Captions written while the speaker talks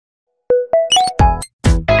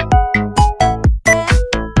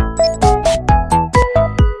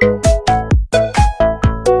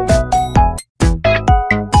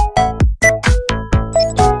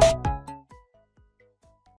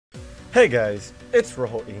Hey guys, it's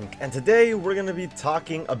Rojo Inc. and today we're gonna be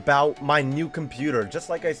talking about my new computer.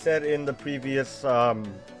 Just like I said in the previous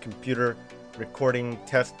computer recording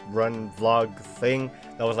test run vlog thing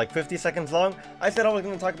that was like 50 seconds long, I said I was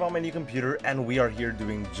gonna talk about my new computer, and we are here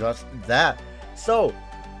doing just that. So,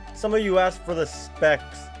 some of you asked for the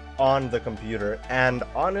specs on the computer, and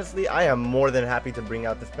honestly, I am more than happy to bring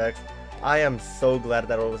out the specs. I am so glad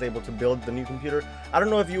that I was able to build the new computer. I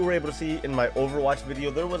don't know if you were able to see in my Overwatch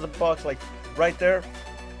video, there was a box like right there.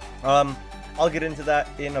 I'll get into that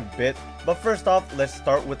in a bit, but first off, let's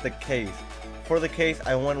start with the case. For the case,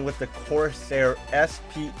 I went with the Corsair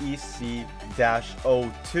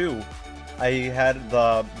SPEC-02. I had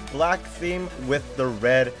the black theme with the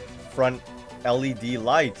red front LED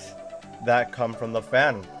lights that come from the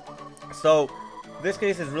fan. So this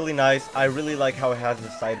case is really nice. I really like how it has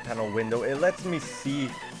the side panel window. It lets me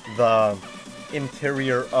see the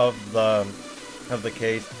interior of the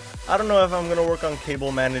case. I don't know if I'm gonna work on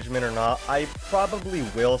cable management or not. I probably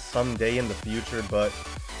will someday in the future, but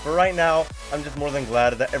for right now, I'm just more than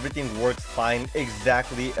glad that everything works fine,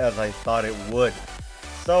 exactly as I thought it would.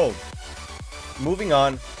 So, moving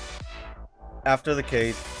on, after the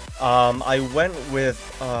case, I went with,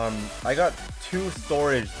 I got two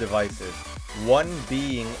storage devices. One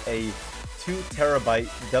being a 2 terabyte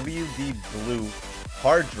WD Blue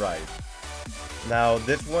hard drive. Now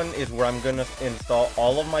this one is where I'm gonna install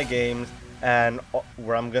all of my games and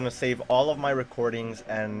where I'm gonna save all of my recordings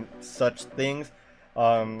and such things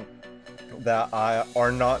that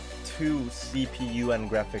are not too CPU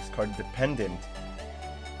and graphics card dependent.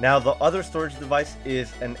 Now the other storage device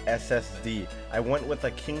is an SSD. I went with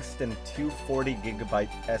a Kingston 240GB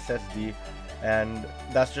SSD, and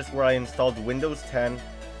that's just where I installed Windows 10,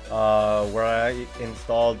 where I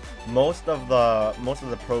installed most of the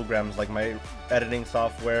programs, like my editing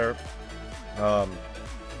software,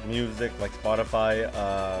 music like Spotify,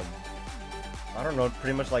 I don't know,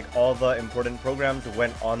 pretty much like all the important programs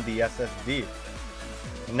went on the SSD.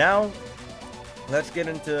 Now let's get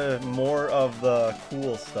into more of the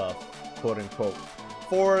cool stuff, quote unquote.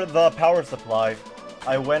 For the power supply,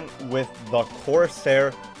 I went with the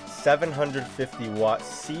Corsair 750 watt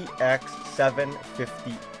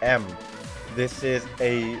CX750M. This is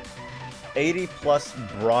a 80 plus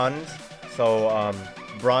bronze, so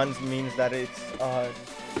bronze means that it's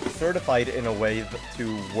certified in a way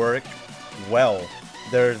to work well.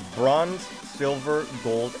 There's bronze, silver,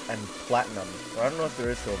 gold, and platinum. I don't know if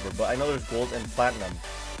there is silver, but I know there's gold and platinum.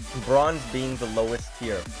 Bronze being the lowest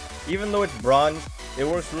tier. Even though it's bronze, it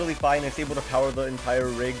works really fine. It's able to power the entire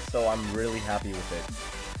rig, so I'm really happy with it.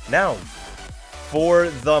 Now, for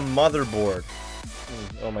the motherboard.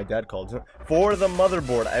 Oh, my dad called. For the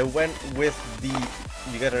motherboard, I went with the...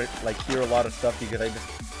 You gotta like hear a lot of stuff because I just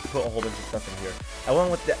put a whole bunch of stuff in here. I went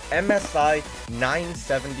with the MSI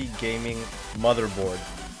 970 gaming motherboard,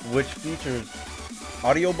 which features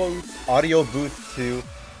audio boost 2,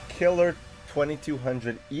 killer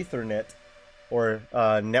 2200 Ethernet or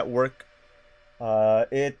network.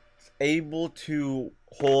 It's able to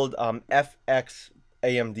hold FX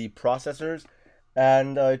AMD processors,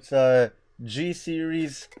 and it's a G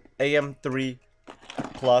series AM3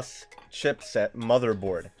 plus chipset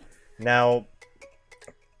motherboard. Now,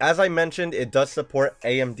 as I mentioned, it does support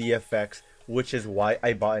AMD FX, which is why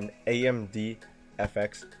I bought an AMD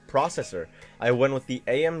FX processor. I went with the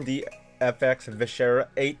AMD FX Vishera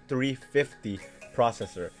 8350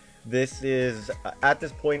 processor. This is, at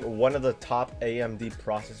this point, one of the top AMD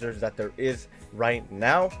processors that there is right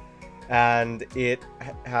now, and it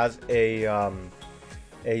has a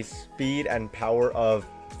speed and power of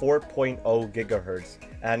 4.0 gigahertz,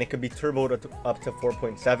 and it could be turboed up to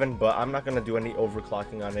 4.7, but I'm not going to do any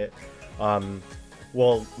overclocking on it.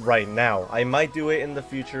 Well, right now. I might do it in the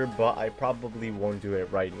future, but I probably won't do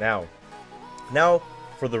it right now. Now,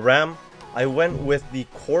 for the RAM, I went with the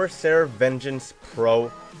Corsair Vengeance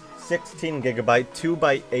Pro 16GB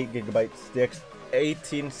 2x8GB sticks,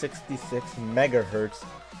 1866 megahertz.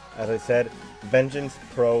 As I said, Vengeance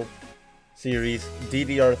Pro series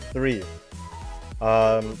DDR3.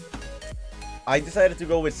 I decided to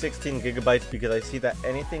go with 16GB because I see that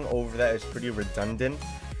anything over that is pretty redundant.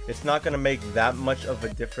 It's not going to make that much of a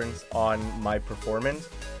difference on my performance,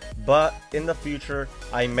 but in the future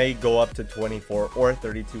I may go up to 24 or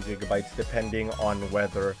 32GB depending on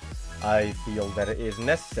whether I feel that it is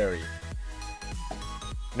necessary.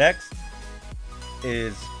 Next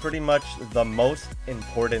is pretty much the most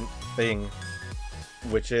important thing,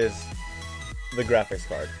 which is the graphics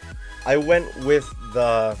card. I went with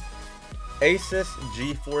the Asus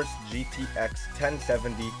GeForce GTX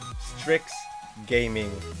 1070 Strix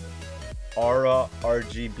Gaming Aura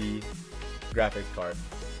RGB graphics card.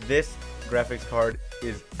 This graphics card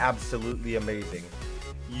is absolutely amazing.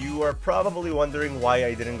 You are probably wondering why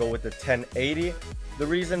I didn't go with the 1080. The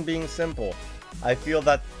reason being simple. I feel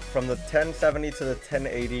that from the 1070 to the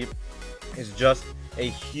 1080 is just a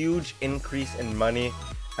huge increase in money,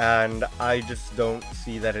 and I just don't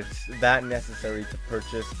see that it's that necessary to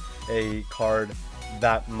purchase a card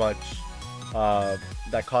that much,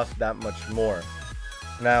 that costs that much more.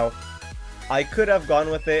 Now, I could have gone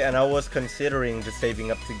with it, and I was considering just saving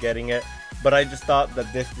up to getting it, but I just thought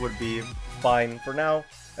that this would be fine for now,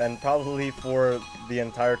 and probably for the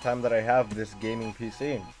entire time that I have this gaming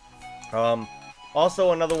PC.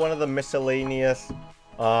 Also, another one of the miscellaneous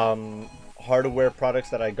hardware products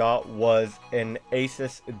that I got was an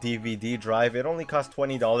Asus DVD drive. It only cost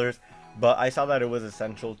 $20, but I saw that it was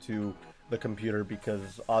essential to the computer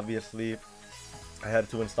because obviously I had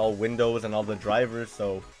to install Windows and all the drivers,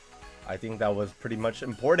 so I think that was pretty much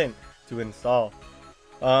important to install.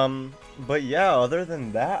 But yeah, other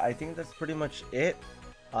than that, I think that's pretty much it.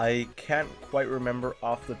 I can't quite remember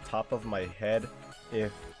off the top of my head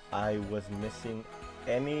if I was missing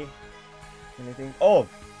anything. Oh,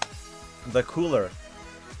 the cooler.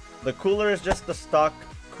 The cooler is just the stock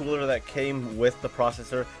cooler that came with the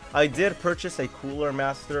processor. I did purchase a Cooler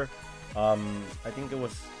Master. I think it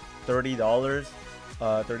was $30,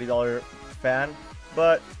 $30 fan.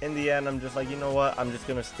 But in the end, I'm just like, you know what? I'm just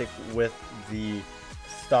gonna stick with the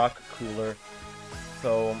stock cooler.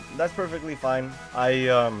 So that's perfectly fine.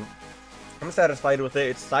 I'm satisfied with it.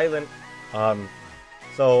 It's silent.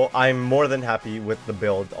 So I'm more than happy with the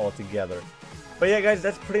build altogether. But yeah, guys,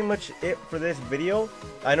 that's pretty much it for this video.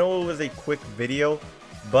 I know it was a quick video,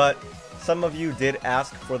 but some of you did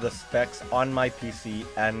ask for the specs on my PC,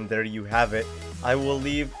 and there you have it. I will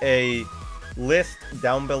leave a list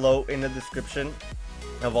down below in the description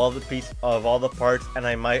of all the parts, and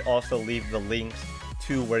I might also leave the links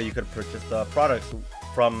to where you could purchase the products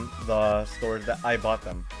from the stores that I bought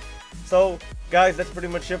them. So guys, that's pretty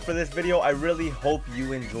much it for this video. I really hope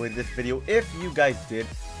you enjoyed this video. If you guys did,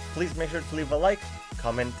 please make sure to leave a like,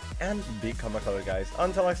 comment, and become a color, guys.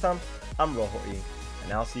 Until next time, I'm Rojo E,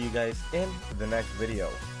 and I'll see you guys in the next video.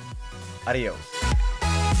 Adios.